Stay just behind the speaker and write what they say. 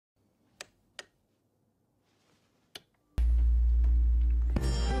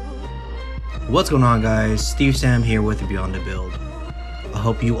What's going on, guys? Steve Sam here with Beyond the Build. I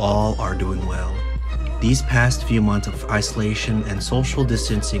hope you all are doing well. These past few months of isolation and social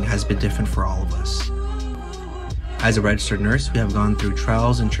distancing has been different for all of us. As a registered nurse, we have gone through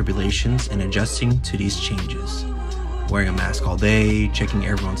trials and tribulations in adjusting to these changes. Wearing a mask all day, checking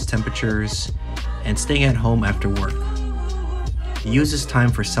everyone's temperatures, and staying at home after work. Use this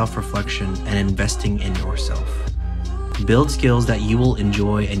time for self-reflection and investing in yourself. Build skills that you will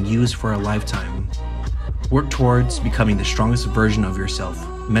enjoy and use for a lifetime. Work towards becoming the strongest version of yourself,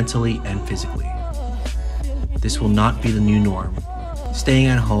 mentally and physically. This will not be the new norm. Staying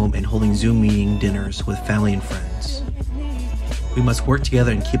at home and holding Zoom meeting dinners with family and friends. We must work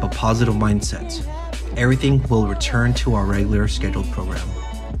together and keep a positive mindset. Everything will return to our regular scheduled program.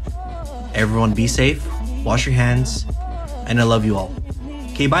 Everyone be safe, wash your hands, and I love you all.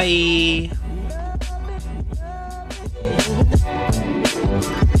 Okay, bye!